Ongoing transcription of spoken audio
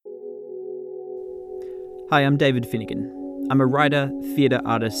Hi, I'm David Finnegan. I'm a writer, theatre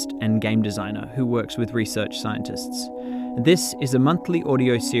artist, and game designer who works with research scientists. This is a monthly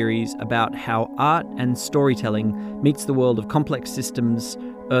audio series about how art and storytelling meets the world of complex systems,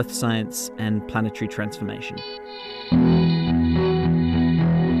 earth science, and planetary transformation.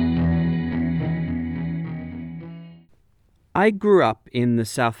 I grew up in the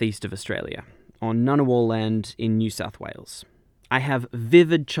southeast of Australia, on Ngunnawal Land in New South Wales. I have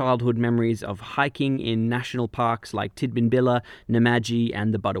vivid childhood memories of hiking in national parks like Tidbinbilla, Namadgi,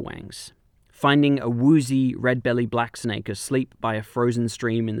 and the Budawangs. Finding a woozy red-belly black snake asleep by a frozen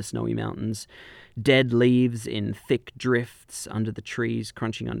stream in the snowy mountains, dead leaves in thick drifts under the trees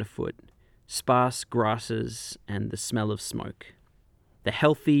crunching underfoot, sparse grasses, and the smell of smoke. The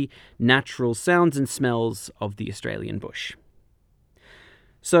healthy, natural sounds and smells of the Australian bush.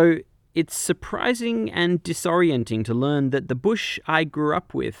 So, it's surprising and disorienting to learn that the bush I grew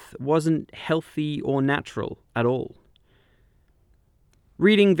up with wasn't healthy or natural at all.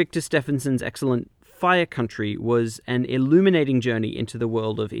 Reading Victor Stephenson's excellent Fire Country was an illuminating journey into the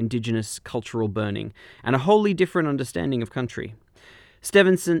world of Indigenous cultural burning and a wholly different understanding of country.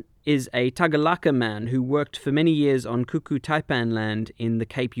 Stephenson is a Tagalaka man who worked for many years on Kuku Taipan land in the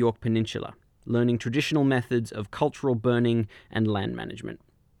Cape York Peninsula, learning traditional methods of cultural burning and land management.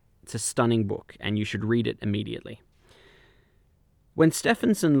 It's a stunning book, and you should read it immediately. When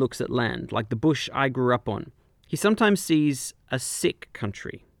Stephenson looks at land, like the bush I grew up on, he sometimes sees a sick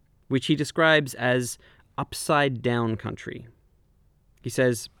country, which he describes as upside-down country. He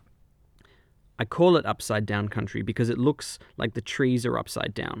says, "I call it upside-down country because it looks like the trees are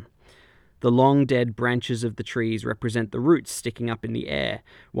upside down. The long dead branches of the trees represent the roots sticking up in the air,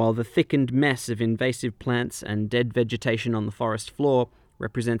 while the thickened mess of invasive plants and dead vegetation on the forest floor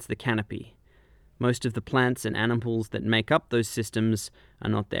represents the canopy. Most of the plants and animals that make up those systems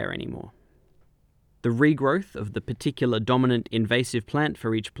are not there anymore. The regrowth of the particular dominant invasive plant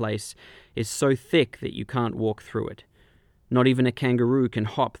for each place is so thick that you can't walk through it. Not even a kangaroo can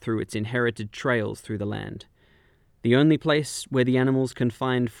hop through its inherited trails through the land. The only place where the animals can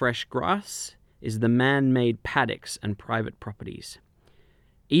find fresh grass is the man-made paddocks and private properties.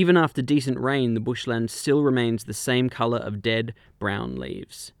 Even after decent rain, the bushland still remains the same colour of dead, brown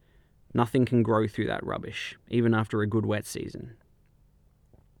leaves. Nothing can grow through that rubbish, even after a good wet season."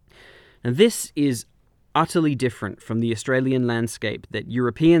 Now, this is utterly different from the Australian landscape that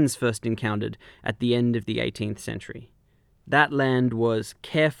Europeans first encountered at the end of the 18th century. That land was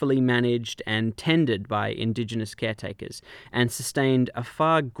carefully managed and tended by Indigenous caretakers and sustained a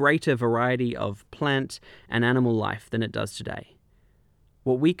far greater variety of plant and animal life than it does today.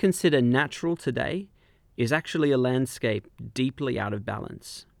 What we consider natural today is actually a landscape deeply out of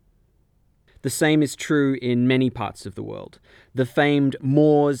balance. The same is true in many parts of the world. The famed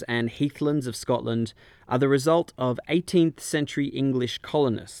moors and heathlands of Scotland are the result of 18th century English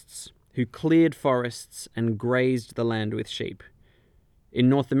colonists who cleared forests and grazed the land with sheep. In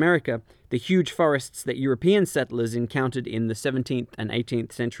North America, the huge forests that European settlers encountered in the 17th and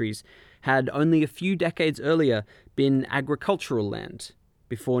 18th centuries had only a few decades earlier been agricultural land,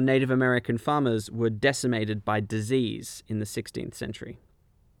 before Native American farmers were decimated by disease in the 16th century.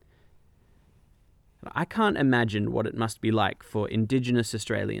 I can't imagine what it must be like for Indigenous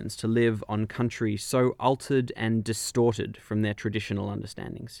Australians to live on country so altered and distorted from their traditional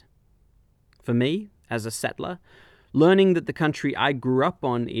understandings. For me, as a settler, learning that the country I grew up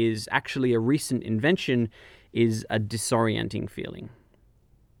on is actually a recent invention is a disorienting feeling.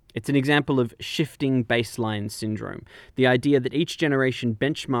 It's an example of shifting baseline syndrome, the idea that each generation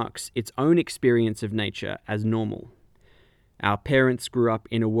benchmarks its own experience of nature as normal. Our parents grew up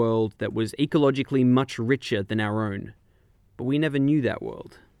in a world that was ecologically much richer than our own, but we never knew that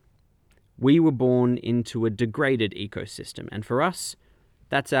world. We were born into a degraded ecosystem, and for us,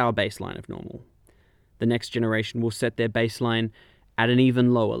 that's our baseline of normal. The next generation will set their baseline at an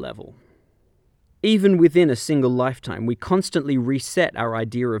even lower level. Even within a single lifetime, we constantly reset our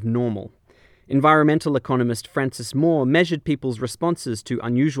idea of normal. Environmental economist Francis Moore measured people's responses to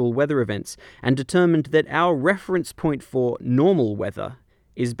unusual weather events and determined that our reference point for normal weather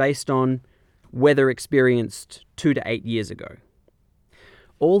is based on weather experienced 2 to 8 years ago.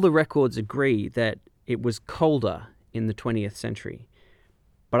 All the records agree that it was colder in the 20th century,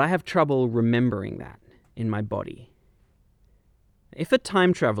 but I have trouble remembering that in my body. If a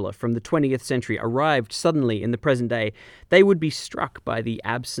time traveller from the 20th century arrived suddenly in the present day, they would be struck by the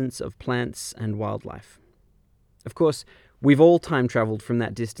absence of plants and wildlife. Of course, we've all time travelled from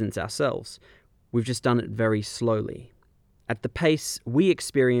that distance ourselves. We've just done it very slowly. At the pace we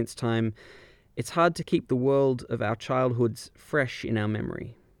experience time, it's hard to keep the world of our childhoods fresh in our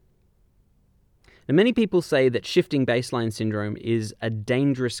memory. Now, many people say that shifting baseline syndrome is a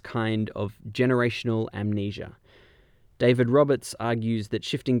dangerous kind of generational amnesia. David Roberts argues that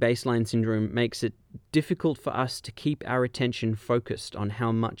shifting baseline syndrome makes it difficult for us to keep our attention focused on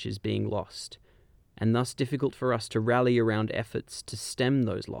how much is being lost, and thus difficult for us to rally around efforts to stem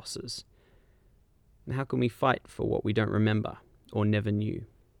those losses. And how can we fight for what we don't remember or never knew?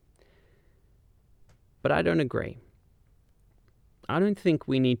 But I don't agree. I don't think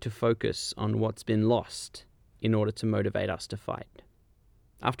we need to focus on what's been lost in order to motivate us to fight.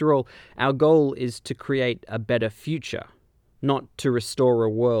 After all, our goal is to create a better future, not to restore a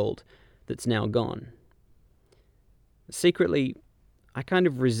world that's now gone. Secretly, I kind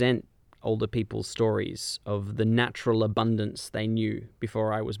of resent older people's stories of the natural abundance they knew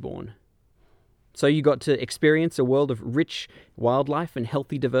before I was born. So you got to experience a world of rich wildlife and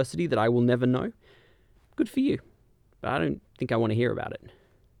healthy diversity that I will never know? Good for you, but I don't think I want to hear about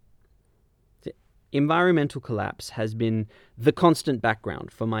it. Environmental collapse has been the constant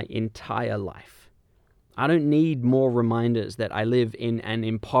background for my entire life. I don't need more reminders that I live in an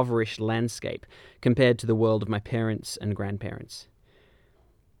impoverished landscape compared to the world of my parents and grandparents.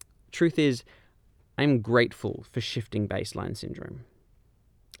 Truth is, I'm grateful for shifting baseline syndrome.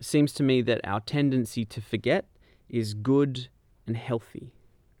 It seems to me that our tendency to forget is good and healthy.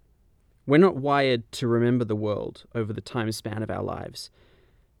 We're not wired to remember the world over the time span of our lives,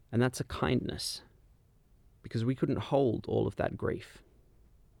 and that's a kindness, because we couldn't hold all of that grief.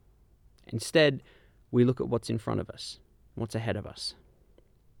 Instead, we look at what's in front of us, what's ahead of us.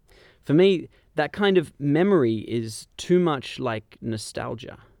 For me, that kind of memory is too much like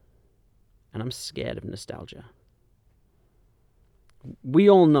nostalgia, and I'm scared of nostalgia. We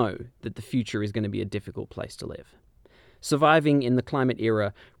all know that the future is going to be a difficult place to live. Surviving in the climate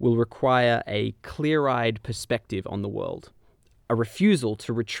era will require a clear-eyed perspective on the world, a refusal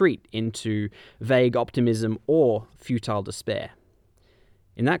to retreat into vague optimism or futile despair.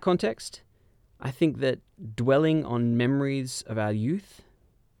 In that context, I think that dwelling on memories of our youth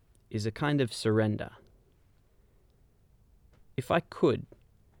is a kind of surrender. If I could,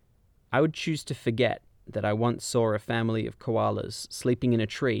 I would choose to forget that I once saw a family of koalas sleeping in a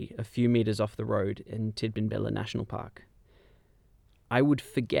tree a few meters off the road in Tidbinbilla National Park. I would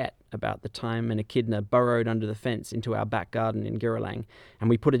forget about the time an echidna burrowed under the fence into our back garden in Giralang, and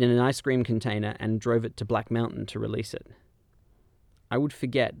we put it in an ice cream container and drove it to Black Mountain to release it. I would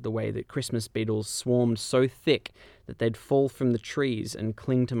forget the way that Christmas beetles swarmed so thick that they'd fall from the trees and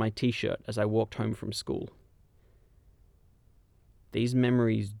cling to my t-shirt as I walked home from school. These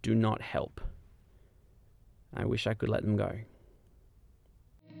memories do not help. I wish I could let them go.